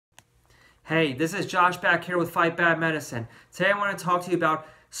Hey, this is Josh back here with Fight Bad Medicine. Today I want to talk to you about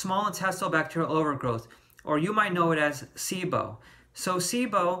small intestinal bacterial overgrowth, or you might know it as SIBO. So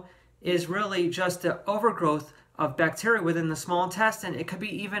SIBO is really just the overgrowth of bacteria within the small intestine. It could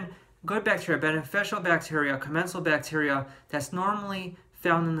be even good bacteria, beneficial bacteria, commensal bacteria that's normally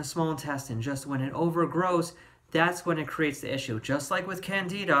found in the small intestine. Just when it overgrows, that's when it creates the issue. Just like with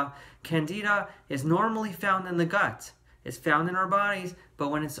Candida, Candida is normally found in the gut. It's found in our bodies, but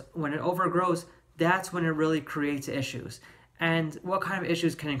when it overgrows, that's when it really creates issues. And what kind of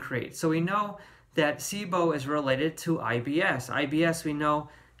issues can it create? So we know that SIBO is related to IBS. IBS, we know,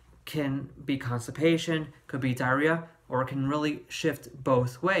 can be constipation, could be diarrhea, or it can really shift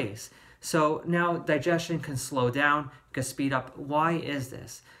both ways. So now digestion can slow down, can speed up. Why is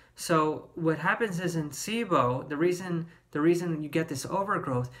this? So what happens is in SIBO, the reason you get this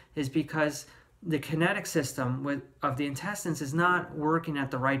overgrowth is because the kinetic system of the intestines is not working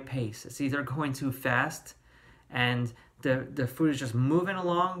at the right pace. It's either going too fast and the food is just moving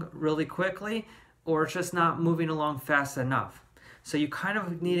along really quickly, or it's just not moving along fast enough. So you kind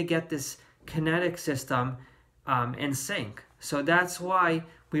of need to get this kinetic system in sync. So that's why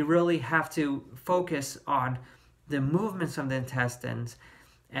we really have to focus on the movements of the intestines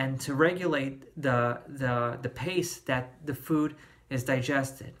and to regulate the pace that the food is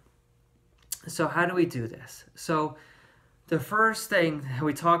digested. So how do we do this? So the first thing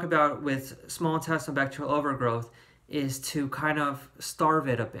we talk about with small intestinal bacterial overgrowth is to kind of starve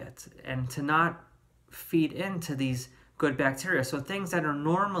it a bit and to not feed into these good bacteria. So things that are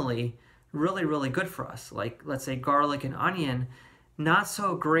normally really, really good for us, like let's say garlic and onion, not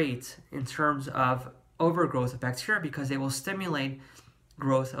so great in terms of overgrowth of bacteria because they will stimulate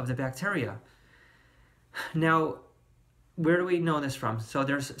growth of the bacteria. Now, where do we know this from? So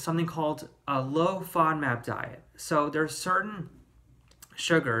there's something called a low FODMAP diet. So there's certain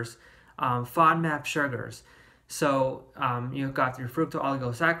sugars, FODMAP sugars. So you've got your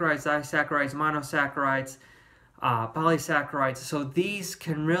fructooligosaccharides, disaccharides, monosaccharides, polysaccharides. So these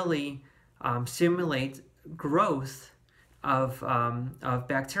can really stimulate growth of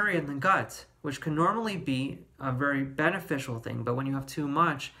bacteria in the gut, which can normally be a very beneficial thing. But when you have too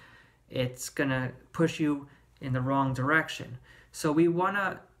much, it's going to push you in the wrong direction. So we want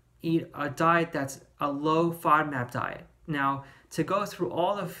to eat a diet that's a low FODMAP diet. Now, to go through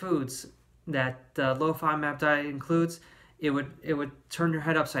all the foods that the low FODMAP diet includes, it would turn your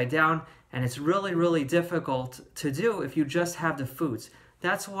head upside down, and it's really, really difficult to do if you just have the foods.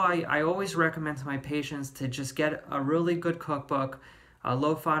 That's why I always recommend to my patients to just get a really good cookbook, a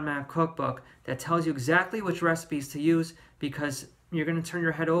low FODMAP cookbook that tells you exactly which recipes to use, because you're going to turn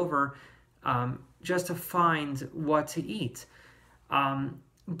your head over just to find what to eat.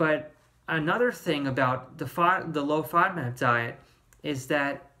 But another thing about the low FODMAP diet is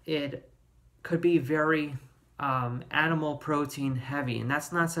that it could be very animal protein heavy, and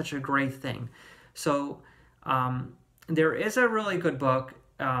that's not such a great thing. So there is a really good book.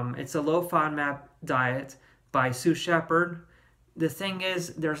 It's a low FODMAP diet by Sue Shepard. The thing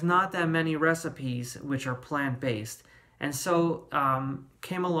is, there's not that many recipes which are plant-based. And so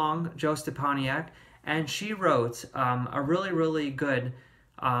came along Joe Stepaniak, and she wrote a really, really good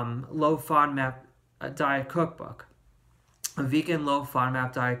low FODMAP diet cookbook, a vegan low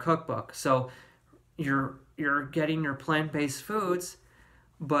FODMAP diet cookbook. So you're getting your plant-based foods,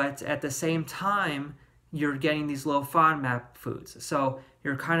 but at the same time, you're getting these low FODMAP foods. So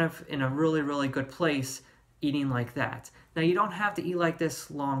you're kind of in a really, really good place eating like that. Now, you don't have to eat like this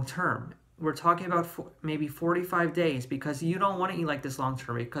long term. We're talking about maybe 45 days, because you don't want to eat like this long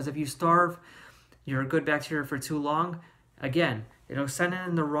term, because if you starve your good bacteria for too long, again, it'll send it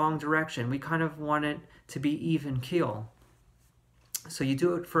in the wrong direction. We kind of want it to be even keel. So you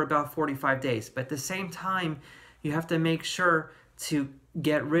do it for about 45 days. But at the same time, you have to make sure to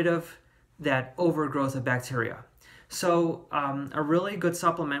get rid of that overgrowth of bacteria. So a really good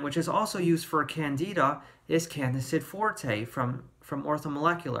supplement, which is also used for Candida, is Candicid Forte from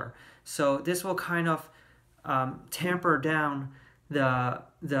Orthomolecular. So this will kind of tamper down the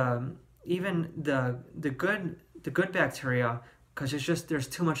good bacteria, because there's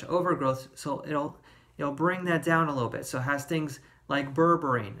too much overgrowth. So it'll bring that down a little bit. So it has things like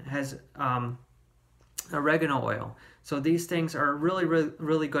berberine, it has oregano oil. So these things are really, really,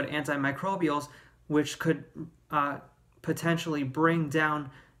 really good antimicrobials, which could potentially bring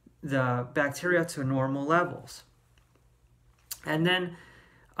down the bacteria to normal levels. And then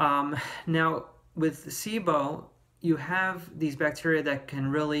now with SIBO, you have these bacteria that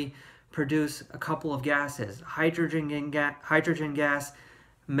can really produce a couple of gases: hydrogen gas,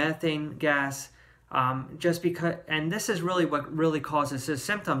 methane gas. Just because, and this is really what really causes the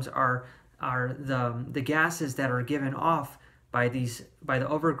symptoms are the gases that are given off by the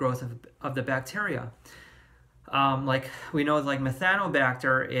overgrowth of the bacteria. Like we know, like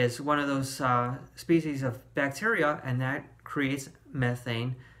methanobacter is one of those species of bacteria, and that creates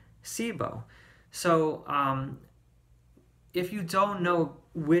methane SIBO. So if you don't know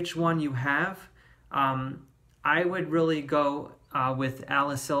which one you have, I would really go with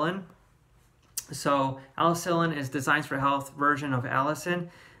alicillin. So alicillin is Designs for Health version of allicin.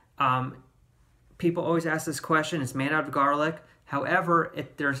 People always ask this question. It's made out of garlic. However,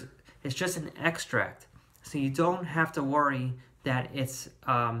 it's just an extract. So you don't have to worry that it's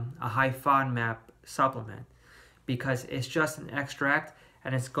a high FODMAP supplement, because it's just an extract,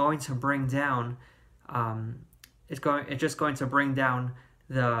 and it's going to bring down it's just going to bring down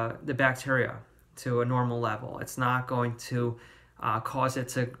the bacteria to a normal level. It's not going to cause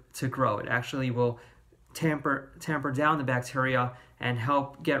it to grow. It actually will tamper down the bacteria and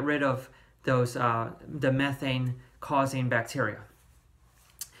help get rid of those the methane causing bacteria.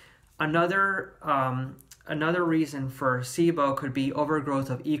 Another reason for SIBO could be overgrowth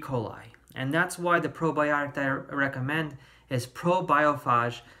of E. coli, and that's why the probiotic that I recommend is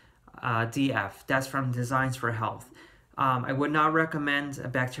Probiophage DF. That's from Designs for Health. I would not recommend a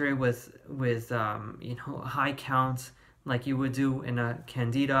bacteria with high counts like you would do in a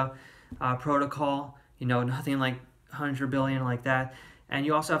Candida protocol. Nothing like 100 billion like that. And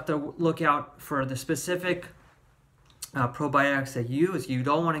you also have to look out for the specific probiotics that you use. You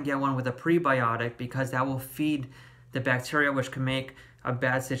don't want to get one with a prebiotic, because that will feed the bacteria, which can make a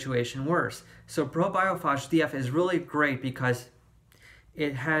bad situation worse. So Probiophage DF is really great because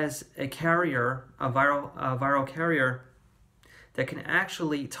it has a carrier, a viral carrier, that can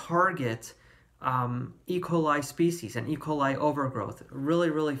actually target E. coli species and E. coli overgrowth. Really,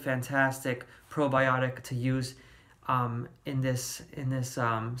 really fantastic probiotic to use in this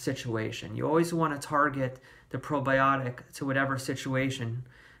situation. You always want to target the probiotic to whatever situation,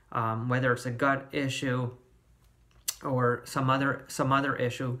 whether it's a gut issue or some other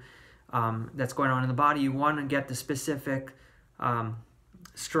issue that's going on in the body. You want to get the specific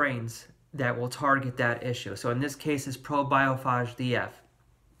strains that will target that issue. So in this case, it's Probiophage DF.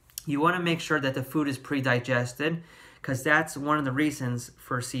 You want to make sure that the food is pre-digested, because that's one of the reasons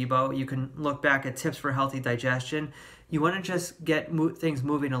for SIBO. You can look back at tips for healthy digestion. You want to just get things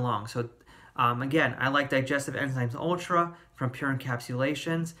moving along. So again, I like Digestive Enzymes Ultra from Pure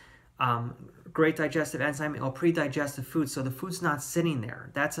Encapsulations. Great digestive enzyme. It'll pre-digest the food, so the food's not sitting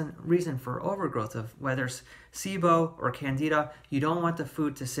there. That's a reason for overgrowth of whether it's SIBO or Candida. You don't want the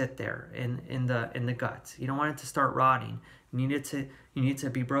food to sit there in the gut. You don't want it to start rotting. You need to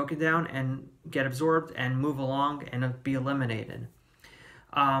be broken down and get absorbed and move along and be eliminated.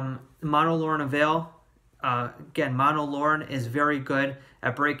 Monolaurin Avail. Again, monolaurin is very good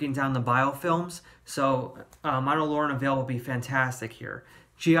at breaking down the biofilms, so monolaurin Avail will be fantastic here.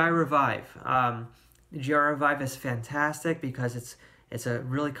 GI Revive. GI Revive is fantastic because it's a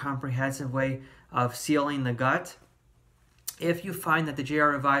really comprehensive way of sealing the gut. If you find that the GI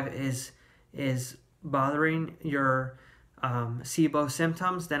Revive is bothering your SIBO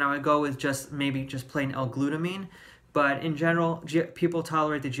symptoms, then I would go with just plain L-glutamine. But in general, people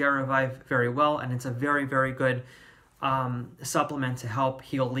tolerate the GI Revive very well, and it's a very, very good supplement to help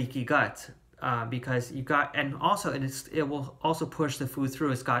heal leaky gut. Because and also it will also push the food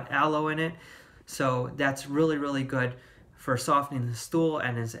through. It's got aloe in it, so that's really, really good for softening the stool,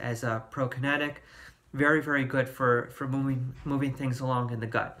 and as a prokinetic, very, very good for moving things along in the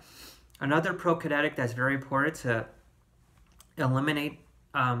gut. Another prokinetic that's very important to eliminate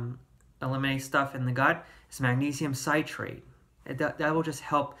stuff in the gut is magnesium citrate. That will just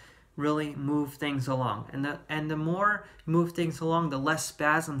help really move things along, and the more you move things along, the less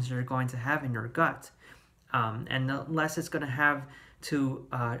spasms you're going to have in your gut, and the less it's going to have to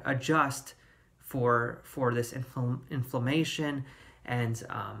adjust for this inflammation and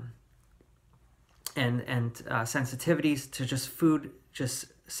sensitivities to just food just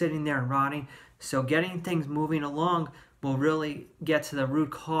sitting there and rotting. So getting things moving along will really get to the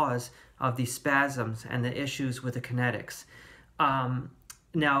root cause of these spasms and the issues with the kinetics.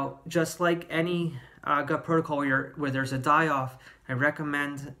 Now, just like any gut protocol where there's a die-off, I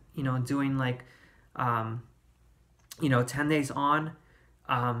recommend doing like 10 days on,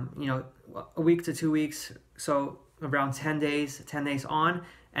 a week to 2 weeks, so around 10 days on,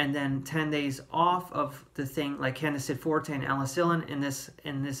 and then 10 days off of the thing like Candida forte and alicillin.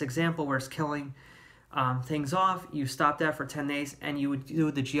 In this example where it's killing things off, you stop that for 10 days, and you would do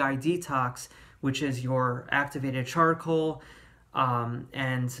the GI detox, which is your activated charcoal,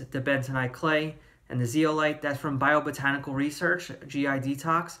 and the bentonite clay and the zeolite. That's from Biobotanical Research, GI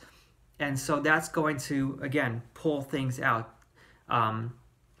detox. And so that's going to, again, pull things out,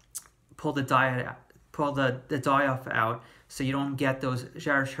 pull the die-off out, so you don't get those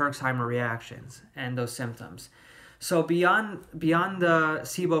Herxheimer reactions and those symptoms. So beyond the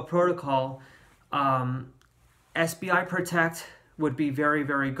SIBO protocol, SBI Protect would be very,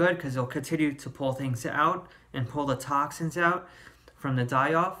 very good because it'll continue to pull things out and pull the toxins out from the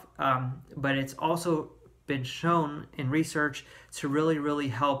die-off. But it's also been shown in research to really, really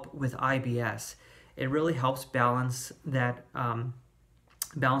help with IBS. It really helps balance that,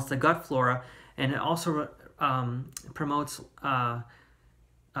 balance the gut flora, and it also promotes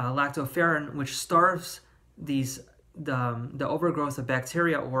lactoferrin, which starves the overgrowth of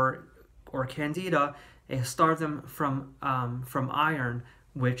bacteria or candida. It starves them from iron,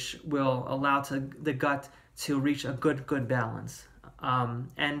 which will allow the gut to reach a good balance.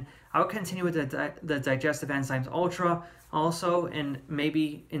 And I'll continue with the digestive enzymes ultra also, and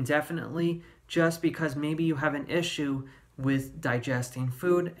maybe indefinitely, just because maybe you have an issue with digesting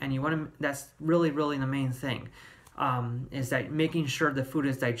food, and you want to, that's really the main thing, is that making sure the food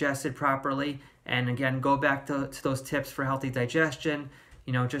is digested properly. And again, go back to those tips for healthy digestion.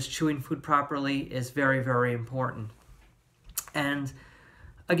 You know, just chewing food properly is very important. And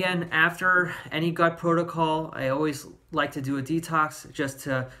again, after any gut protocol, I always like to do a detox just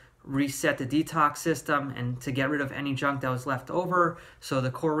to reset the detox system and to get rid of any junk that was left over. So the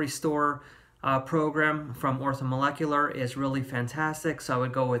Core Restore program from Orthomolecular is really fantastic, so I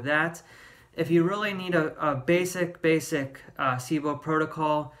would go with that. If you really need a basic SIBO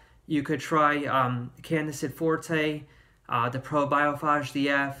protocol, you could try Candicid Forte, the Probiophage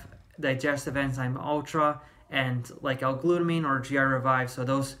DF, Digestive Enzyme Ultra, and like L-glutamine or GI Revive. So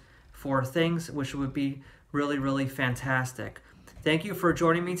those 4 things, which would be really fantastic. Thank you for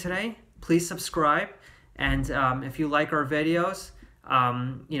joining me today. Please subscribe, and if you like our videos,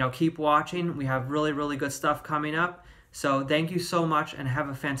 you know, keep watching. We have really good stuff coming up. So thank you so much, and have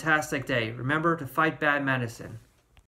a fantastic day. Remember to fight bad medicine.